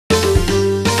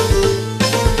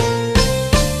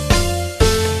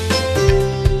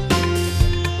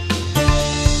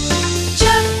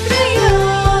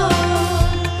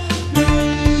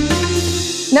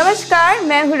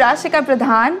मैं हूँ राशिका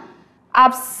प्रधान।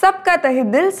 आप सबका तहे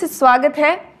दिल से स्वागत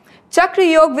है चक्र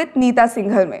योग विद नीता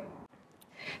सिंघल में।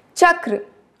 चक्र,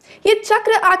 ये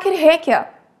चक्र आखिर है क्या?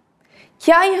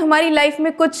 क्या ये हमारी लाइफ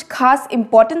में कुछ खास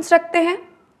इम्पोर्टेंस रखते हैं?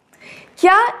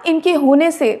 क्या इनके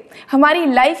होने से हमारी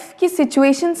लाइफ की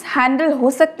सिचुएशंस हैंडल हो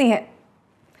सकती हैं?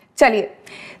 चलिए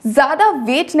ज़्यादा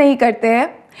वेट नहीं करते हैं,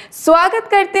 स्वागत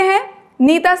करते हैं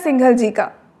नीता सिंघल जी का।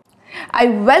 I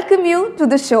welcome you to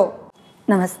the show.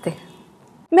 नमस्ते।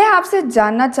 मैं आपसे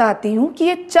जानना चाहती हूँ कि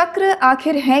ये चक्र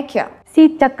आखिर हैं क्या? See,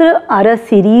 chakra are a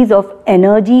series of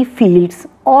energy fields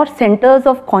or centers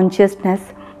of consciousness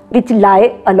which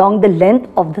lie along the length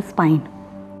of the spine.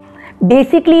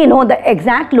 Basically, the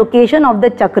exact location of the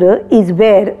chakra is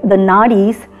where the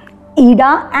nadis,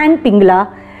 Ida and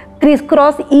Pingala,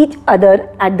 crisscross each other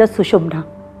at the Sushumna.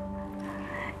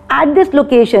 At this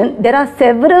location, there are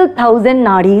several thousand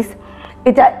nadis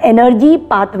which are energy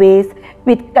pathways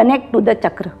which connect to the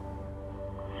chakra.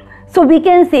 So we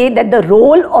can say that the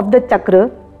role of the chakra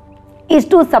is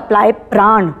to supply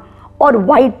pran or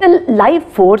vital life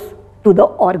force to the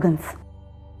organs.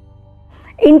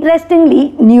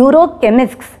 Interestingly,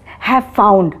 neurochemists have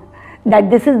found that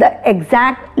this is the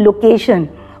exact location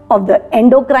of the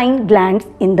endocrine glands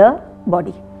in the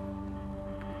body.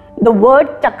 The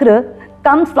word chakra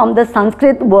comes from the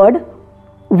Sanskrit word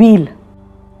wheel.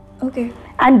 Okay.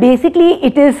 And basically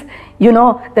it is,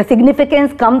 the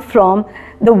significance comes from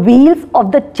the wheels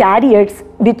of the chariots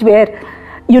which were,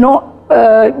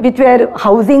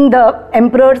 housing the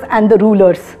emperors and the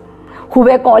rulers who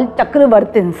were called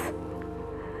Chakravartins.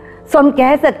 So हम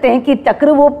कह सकते हैं कि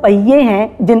चक्र वो पहिए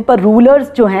हैं जिन पर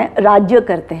रूलर्स जो हैं राज्य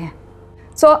करते हैं.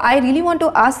 So I really want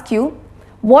to ask you,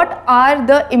 what are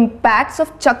the impacts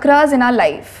of chakras in our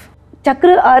life?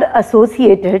 Chakra are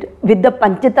associated with the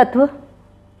Panchatattva,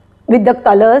 with the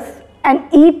colors, and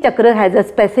each chakra has a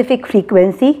specific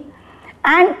frequency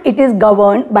and it is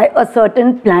governed by a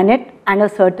certain planet and a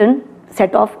certain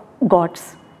set of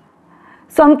gods.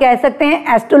 So हम कह सकते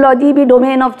हैं astrology भी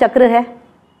domain of चक्र है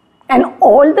and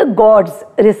all the gods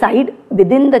reside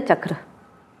within the chakra.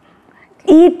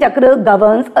 Each chakra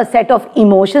governs a set of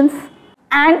emotions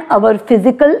and our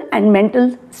physical and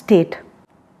mental state.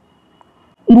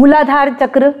 Muladhara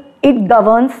chakra, it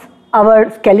governs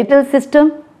our skeletal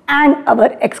system and our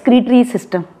excretory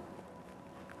system,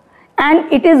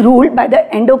 and it is ruled by the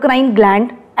endocrine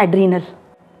gland adrenal.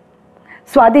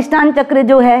 स्वादिष्ठान चक्र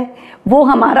जो है वो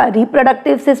हमारा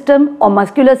reproductive system और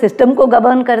muscular system को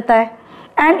govern करता है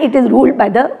and it is ruled by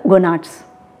the gonads.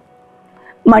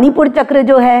 Manipur चक्र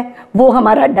जो है वो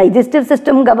हमारा डाइजेस्टिव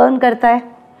सिस्टम गवर्न करता है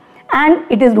and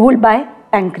it is ruled by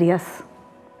pancreas.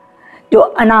 जो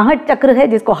अनाहत चक्र है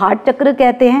जिसको हार्ट चक्र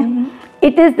कहते हैं,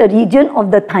 it is the reason of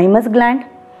the thymus gland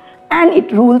and it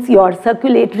rules your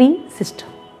circulatory system.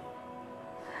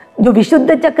 जो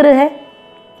विशुद्ध चक्र है,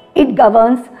 it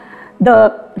governs the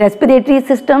respiratory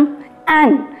system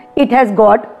and it has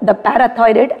got the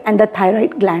parathyroid and the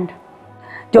thyroid gland.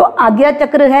 जो आज्ञा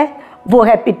चक्र है वो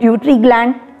है pituitary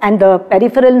gland and the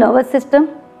peripheral nervous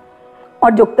system,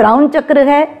 और जो क्राउन चक्र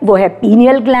है वो है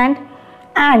pineal gland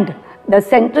and the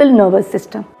central nervous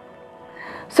system.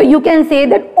 So you can say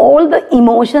that all the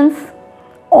emotions,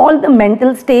 all the mental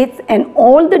states and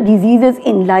all the diseases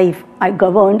in life are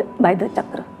governed by the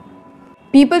chakra.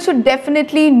 People should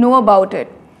definitely know about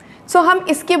it. So हम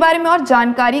इसके बारे में और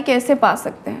जानकारी कैसे पा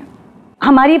सकते हैं?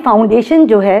 हमारी फाउंडेशन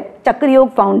जो है चक्र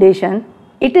योग foundation,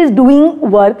 it is doing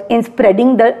work in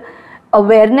spreading the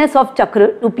awareness of chakra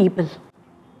to people.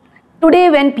 Today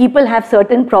when people have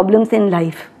certain problems in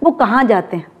life, वो कहाँ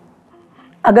जाते हैं?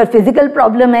 अगर फिजिकल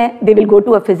प्रॉब्लम है, they will go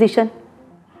to a physician.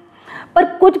 पर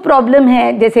कुछ प्रॉब्लम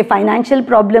है जैसे फाइनेंशियल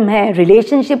प्रॉब्लम है,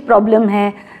 रिलेशनशिप प्रॉब्लम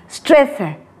है, स्ट्रेस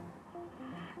है,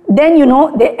 then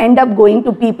they and up going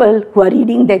to people who are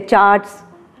reading there charts,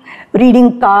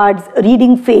 reading cards,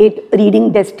 reading fate,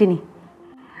 reading destiny.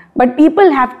 But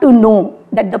people have to know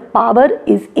that the power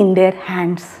is in their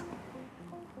hands.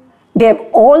 They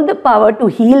have all the power to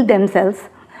heal themselves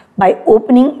by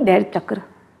opening there चक्र.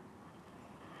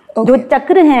 जो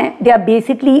चक्र हैं they are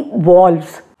basically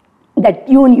valves that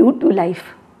tune you to life.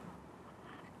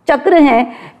 चक्र हैं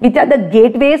which are the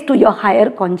gateways to your higher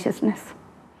consciousness.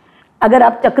 अगर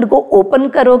आप चक्र को ओपन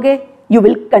करोगे, you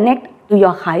will connect to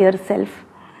your higher self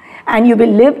and you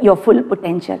will live your full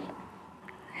potential.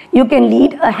 You can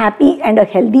lead a happy and a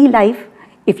healthy life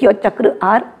if your chakra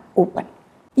are open.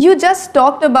 You just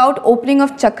talked about opening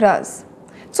of chakras.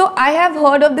 So I have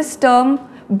heard of this term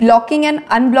blocking and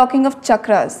unblocking of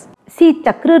chakras. See,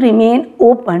 chakra remain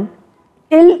open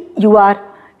till you are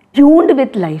tuned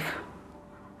with life.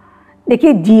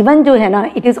 देखिए जीवन जो है ना,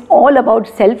 it is all about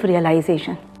self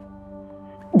realization.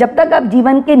 जब तक आप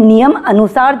जीवन के नियम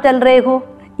अनुसार चल रहे हो,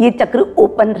 ये चक्र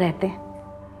ओपन रहते हैं।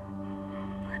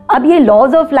 अब ये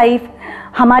लॉज ऑफ लाइफ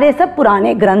हमारे सब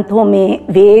पुराने ग्रंथों में,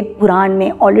 वेद पुराण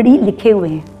में ऑलरेडी लिखे हुए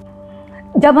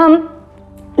हैं। जब हम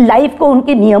लाइफ को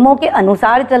उनके नियमों के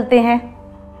अनुसार चलते हैं,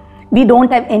 we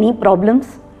don't have any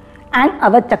problems and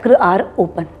our चक्र are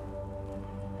open.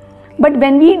 But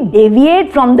when we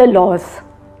deviate from the laws,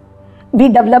 we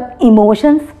develop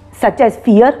emotions such age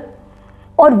fear,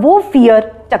 और वो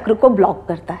फियर चक्र को ब्लॉक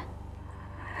करता है।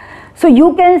 So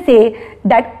you can say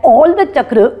that all the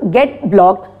चक्र gate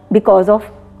blocked because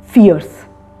of fears.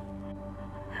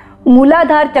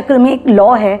 मूलाधार चक्र में एक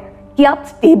लॉ है कि आप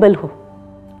स्टेबल हो,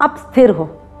 आप स्थिर हो,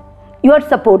 यू आर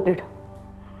सपोर्टेड।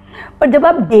 पर जब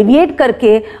आप डेविएट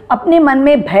करके अपने मन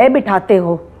में भय बिठाते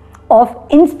हो ऑफ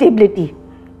इनस्टेबिलिटी,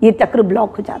 ये चक्र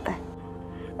ब्लॉक हो जाता है।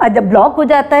 और जब ब्लॉक हो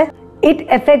जाता है, it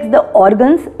affects the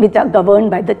organs which are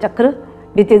governed by the चक्र,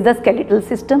 which is the skeletal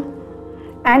system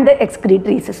and the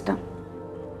excretory system.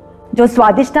 जो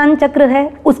स्वादिष्ठान चक्र है,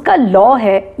 उसका लॉ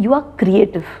है you are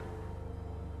creative.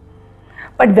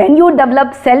 But when you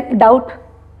develop self doubt,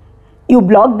 you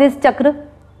block this chakra,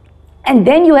 and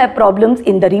then you have problems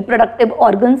in the reproductive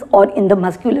organs or in the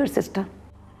muscular system.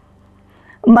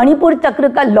 Manipur chakra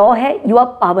का law है you are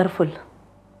powerful,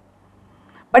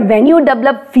 but when you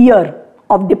develop fear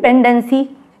of dependency,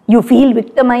 you feel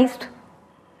victimized.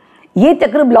 ये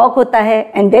चक्र block होता है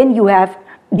and then you have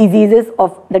diseases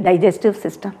of the digestive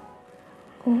system.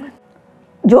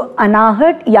 जो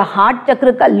अनाहट या heart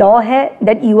चक्र का लॉ है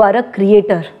that you are a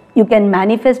creator, you can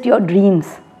manifest your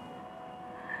dreams.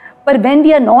 But when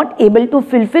we are not able to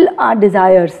fulfill our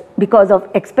desires because of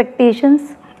expectations,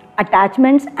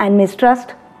 attachments and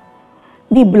mistrust,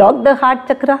 we block the heart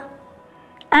chakra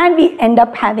and we end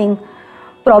up having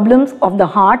problems of the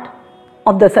heart,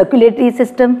 of the circulatory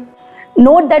system.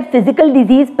 Note that physical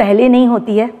disease पहले नहीं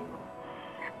होती है,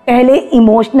 पहले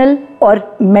emotional और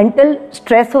mental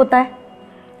stress होता है,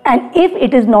 and if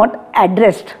it is not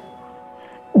addressed,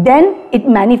 then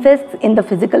it manifests in the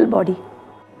physical body.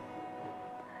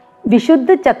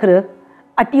 Vishuddha chakra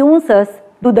attunes us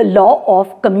to the law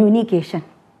of communication.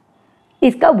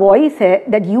 इसका voice है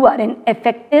that you are an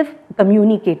effective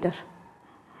communicator.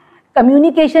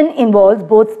 Communication involves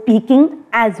both speaking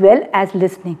as well as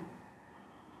listening.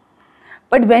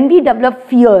 But when we develop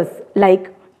fears like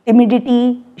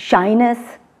timidity, shyness,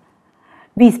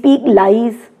 we speak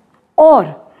lies,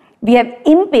 or we have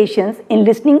impatience in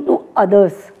listening to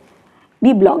others,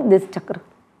 we block this chakra.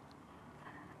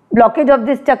 Blockage of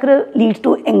this chakra leads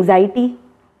to anxiety,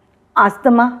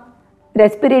 asthma,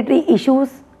 respiratory issues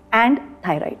and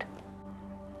thyroid.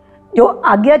 जो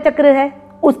आज्ञा चक्र है,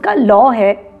 उसका law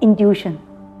है intuition,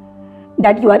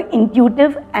 that you are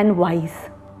intuitive and wise.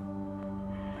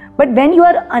 But when you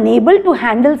are unable to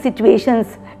handle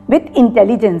situations with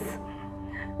intelligence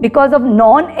because of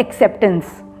non-acceptance,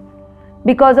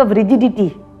 because of rigidity,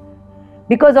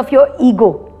 because of your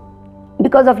ego,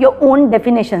 because of your own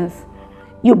definitions,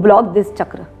 you block this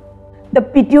chakra. The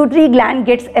pituitary gland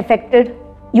gets affected,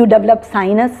 you develop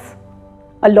sinus,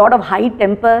 a lot of high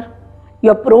temper,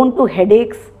 you are prone to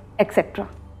headaches, etc.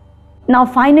 Now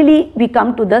finally we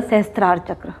come to the Sahasrara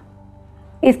chakra.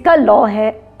 इसका law है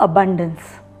abundance.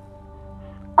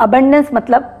 Abundance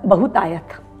मतलब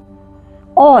बहुतायत,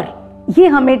 और ये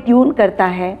हमें tune करता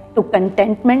है to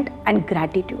contentment and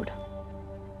gratitude.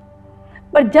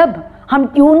 पर जब हम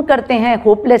ट्यून करते हैं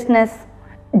hopelessness,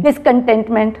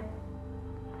 discontentment,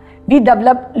 we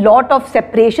develop lot of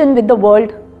separation with the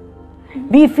world,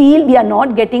 we feel we are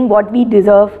not getting what we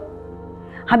deserve,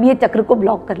 हम ये चक्र को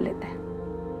ब्लॉक कर लेते हैं,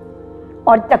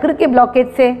 और चक्र के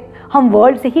ब्लॉकेज से हम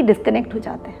वर्ल्ड से ही डिस्कनेक्ट हो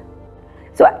जाते हैं.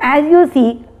 So as you see,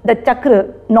 the चक्र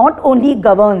not only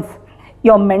governs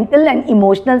your mental and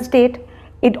emotional state,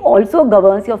 it also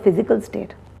governs your physical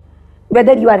state.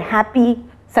 Whether you are happy,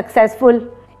 successful,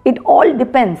 it all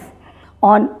depends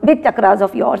on which chakras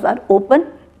of yours are open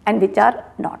and which are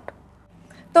not.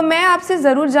 तो मैं आपसे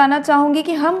ज़रूर जानना चाहूँगी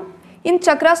कि हम इन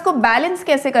चक्रास को balance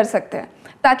कैसे कर सकते हैं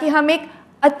ताकि हम एक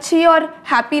अच्छी और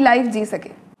हैप्पी लाइफ जी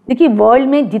सकें. देखिए, वर्ल्ड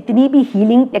में जितनी भी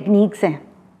हीलिंग टेक्निक्स हैं,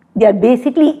 they are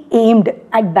basically aimed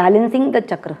at balancing the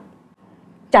चक्र.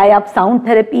 चाहे आप sound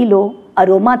therapy low,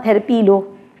 aroma therapy low,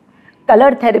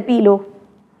 colour therapy low,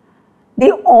 they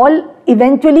all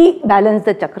eventually balance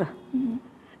the चक्र.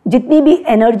 जितनी भी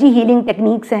एनर्जी हीलिंग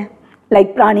टेक्निक्स हैं,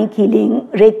 like pranic healing,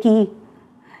 recce,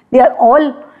 they are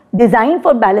all designed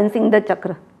for balancing the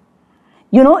चक्र.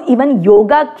 You know, even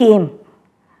yoga came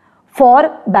for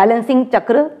balancing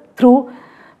chakra through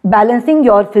balancing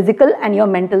your physical and your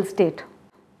mental state.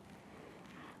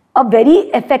 A very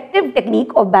effective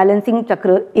technique of balancing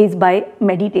chakra is by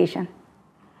meditation.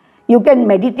 You can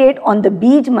meditate on the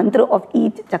Bij mantra of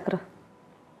each chakra.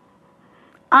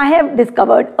 I have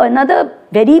discovered another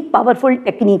very powerful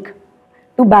technique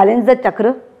to balance the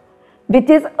chakra, which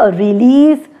is a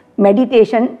release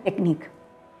meditation technique.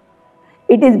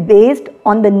 It is based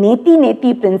on the Neti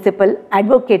Neti principle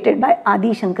advocated by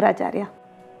Adi Shankaracharya.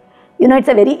 You know, it's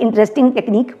a very interesting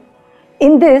technique.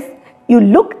 In this, you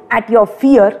look at your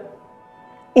fear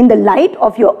in the light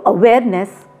of your awareness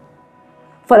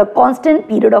for a constant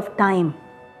period of time,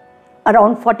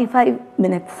 around 45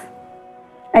 minutes.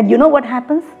 And you know what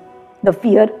happens? The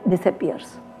fear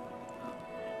disappears.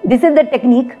 This is the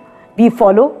technique we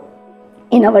follow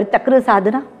in our Chakra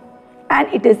sadhana,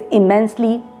 and it is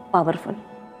immensely powerful.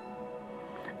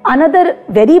 Another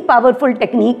very powerful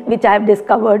technique which I have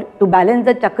discovered to balance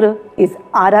the chakra is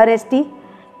RRST,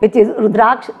 which is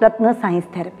Rudraksh Ratna Science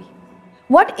Therapy.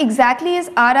 What exactly is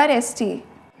RRST?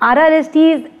 RRST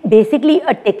is basically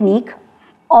a technique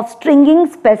of stringing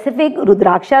specific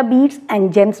Rudraksha beads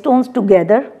and gemstones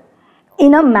together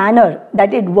in a manner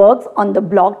that it works on the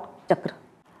blocked chakra.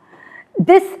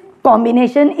 This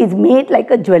combination is made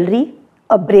like a jewelry,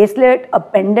 a bracelet, a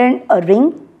pendant, a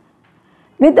ring,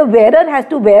 which the wearer has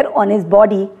to wear on his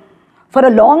body for a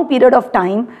long period of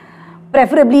time,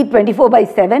 preferably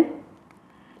 24/7.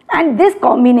 And this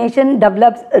combination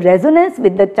develops resonance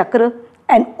with the chakra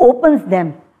and opens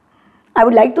them. I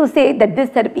would like to say that this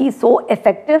therapy is so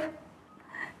effective.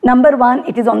 Number one,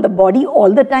 it is on the body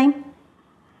all the time.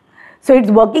 So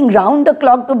it's working round the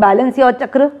clock to balance your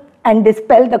chakra and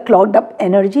dispel the clogged up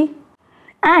energy.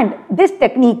 And this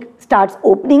technique starts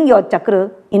opening your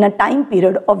chakra in a time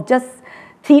period of just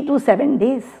 3 to 7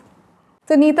 days.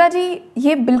 तो नीता जी,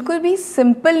 ये बिल्कुल भी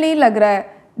simple नहीं लग रहा है,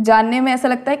 जानने में ऐसा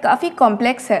लगता है काफ़ी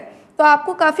कॉम्प्लेक्स है, तो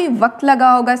आपको काफ़ी वक्त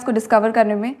लगा होगा इसको डिस्कवर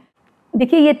करने में।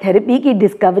 देखिए, ये थेरेपी की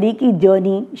डिस्कवरी की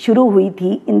जर्नी शुरू हुई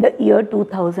थी in the year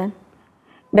 2000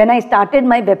 when I started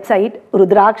my website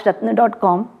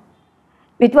rudraksratna.com,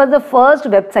 which was the first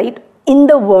website in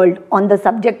the world on the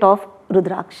subject of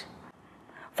Rudraksh.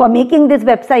 For making this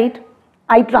website,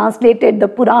 I translated the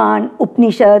Puran,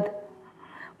 Upanishad,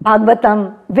 Bhagavatam,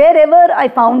 wherever I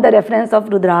found the reference of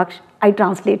Rudraksh, I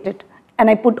translated and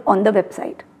I put on the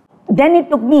website. Then it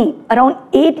took me around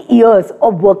 8 years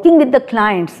of working with the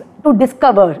clients to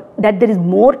discover that there is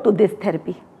more to this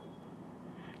therapy.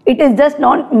 It is just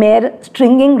not mere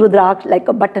stringing Rudraksh like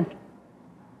a button.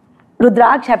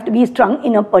 Rudraksh have to be strung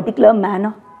in a particular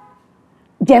manner.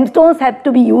 Gemstones have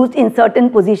to be used in certain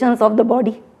positions of the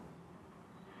body.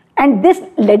 And this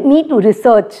led me to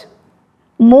research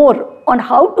more on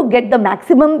how to get the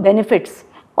maximum benefits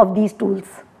of these tools.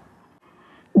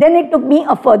 Then it took me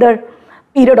a further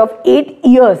period of 8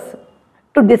 years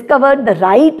to discover the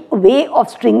right way of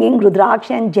stringing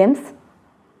Rudraksh and gems.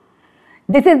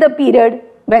 This is the period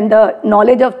when the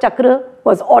knowledge of chakra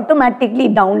was automatically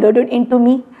downloaded into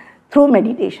me through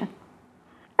meditation.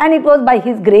 And it was by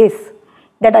His grace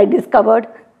that I discovered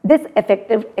this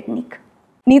effective technique.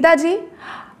 Nita ji,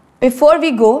 before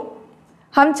we go,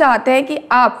 हम चाहते हैं कि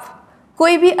आप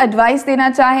कोई भी advice देना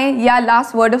चाहें या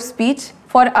last word of speech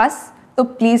for us, तो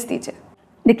प्लीज़ दीजिए।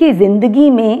 देखिए, ज़िंदगी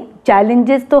में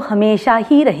चैलेंजेस तो हमेशा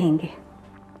ही रहेंगे।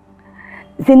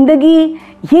 ज़िंदगी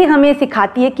ये हमें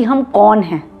सिखाती है कि हम कौन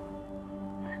हैं,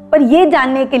 पर ये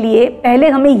जानने के लिए पहले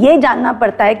हमें ये जानना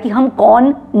पड़ता है कि हम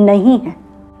कौन नहीं हैं।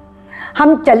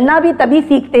 हम चलना भी तभी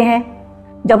सीखते हैं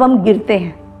जब हम गिरते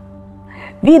हैं।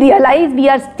 We realize we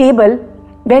are stable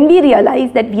when we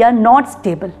realize that we are not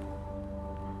stable.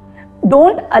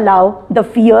 Don't allow the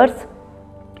fears,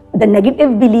 the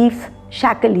negative beliefs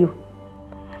shackle you.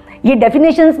 ये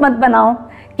definitions मत बनाओ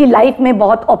कि लाइफ में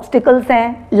बहुत ऑब्स्टिकल्स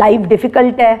हैं, लाइफ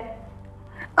डिफिकल्ट है,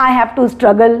 आई हैव टू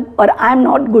स्ट्रगल और I am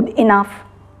not good enough.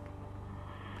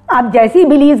 आप जैसी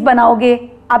बिलीव्स बनाओगे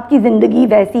आपकी जिंदगी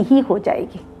वैसी ही हो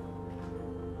जाएगी।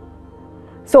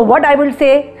 So what I will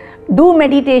say, do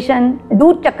meditation, do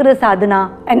chakra sadhana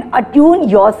and attune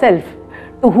yourself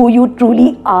to who you truly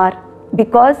are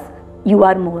because you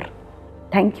are more.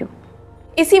 Thank you.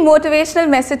 इसी मोटिवेशनल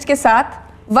मैसेज के साथ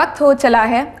वक्त हो चला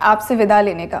है आपसे विदा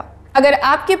लेने का। अगर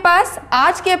आपके पास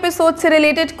आज के एपिसोड से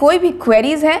रिलेटेड कोई भी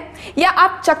क्वेरीज हैं या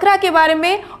आप चक्रा के बारे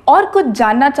में और कुछ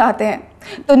जानना चाहते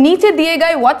हैं तो नीचे दिए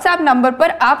गए व्हाट्सएप नंबर पर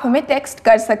आप हमें टेक्स्ट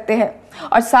कर सकते हैं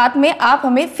और साथ में आप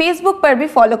हमें फेसबुक पर भी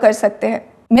फॉलो कर सकते हैं।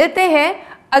 मिलते हैं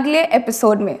अगले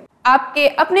एपिसोड में आपके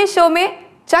अपने शो में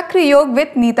चक्र योग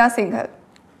विद नीता सिंघल।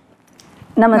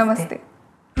 नमस्ते।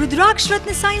 रुद्राक्ष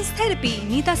रत्न साइंस थेरेपी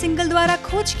नीता सिंघल द्वारा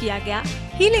खोज किया गया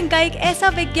हीलिंग का एक ऐसा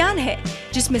विज्ञान है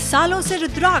जिसमें सालों से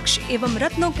रुद्राक्ष एवं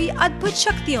रत्नों की अद्भुत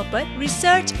शक्तियों पर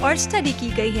रिसर्च और स्टडी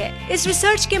की गई है। इस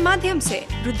रिसर्च के माध्यम से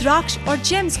रुद्राक्ष और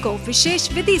जेम्स को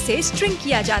विशेष विधि से स्ट्रिंग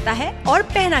किया जाता है और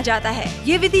पहना जाता है।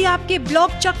 ये विधि आपके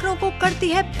ब्लॉक चक्रों को करती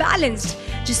है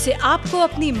बैलेंस्ड, जिससे आपको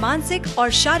अपनी मानसिक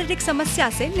और शारीरिक समस्या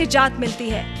से निजात मिलती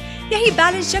है। यही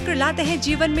बैलेंस चक्र लाते हैं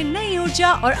जीवन में नई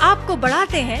ऊर्जा और आपको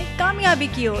बढ़ाते हैं कामयाबी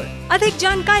की ओर। अधिक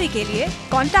जानकारी के लिए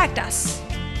कॉन्टैक्ट अस।